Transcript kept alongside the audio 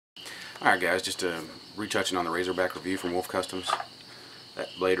Alright guys, just retouching on the Razorback review from Wolfe Customs. That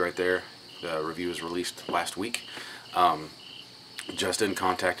blade right there, the review was released last week. Justin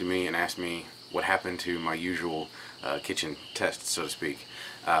contacted me and asked me what happened to my usual kitchen test, so to speak.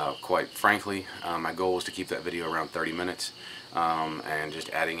 Quite frankly, my goal was to keep that video around 30 minutes and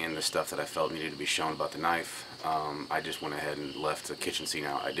just adding in the stuff that I felt needed to be shown about the knife. I just went ahead and left the kitchen scene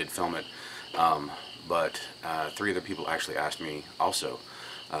out. I did film it, but 3 other people actually asked me also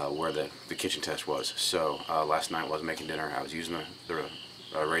where the kitchen test was. So last night while I was making dinner, I was using the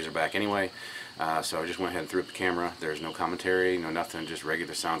Razorback anyway, so I just went ahead and threw up the camera. There's no commentary, no nothing, just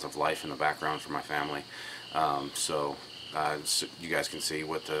regular sounds of life in the background for my family. So you guys can see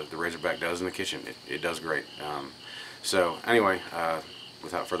what the Razorback does in the kitchen. It does great. So anyway,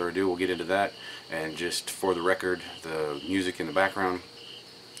 without further ado, we'll get into that. And just for the record, the music in the background,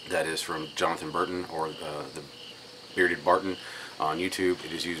 that is from Jonathan Burton, or the Bearded Barton on YouTube.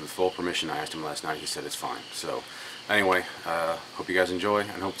 It is used with full permission. I asked him last night, he said it's fine. So anyway, hope you guys enjoy and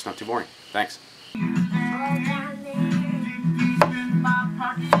hope it's not too boring. Thanks.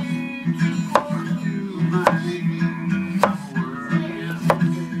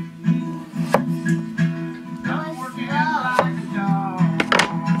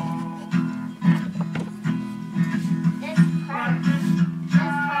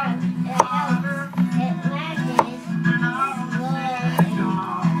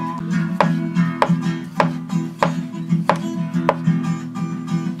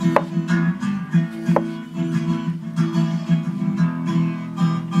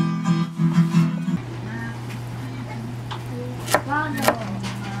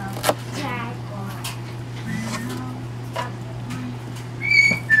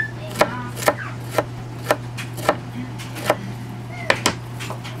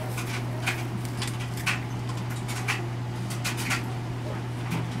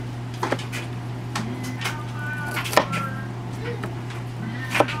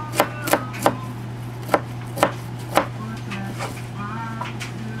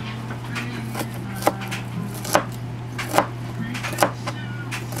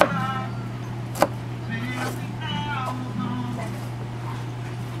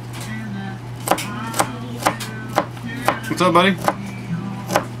 What's up, buddy?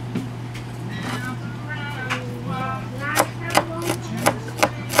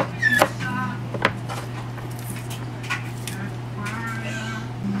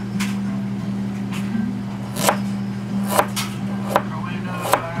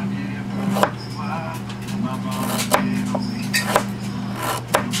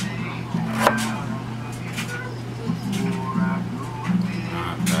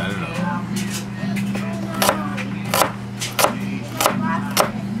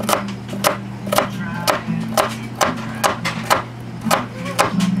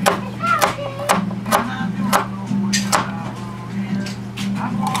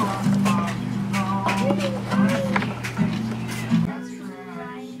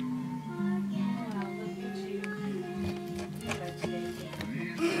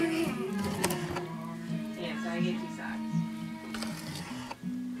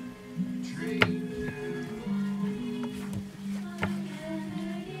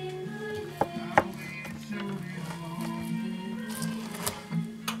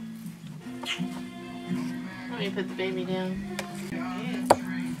 Let me put the baby down. I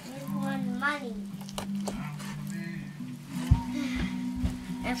want money.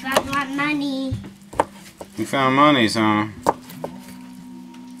 If I want money. You found money, son.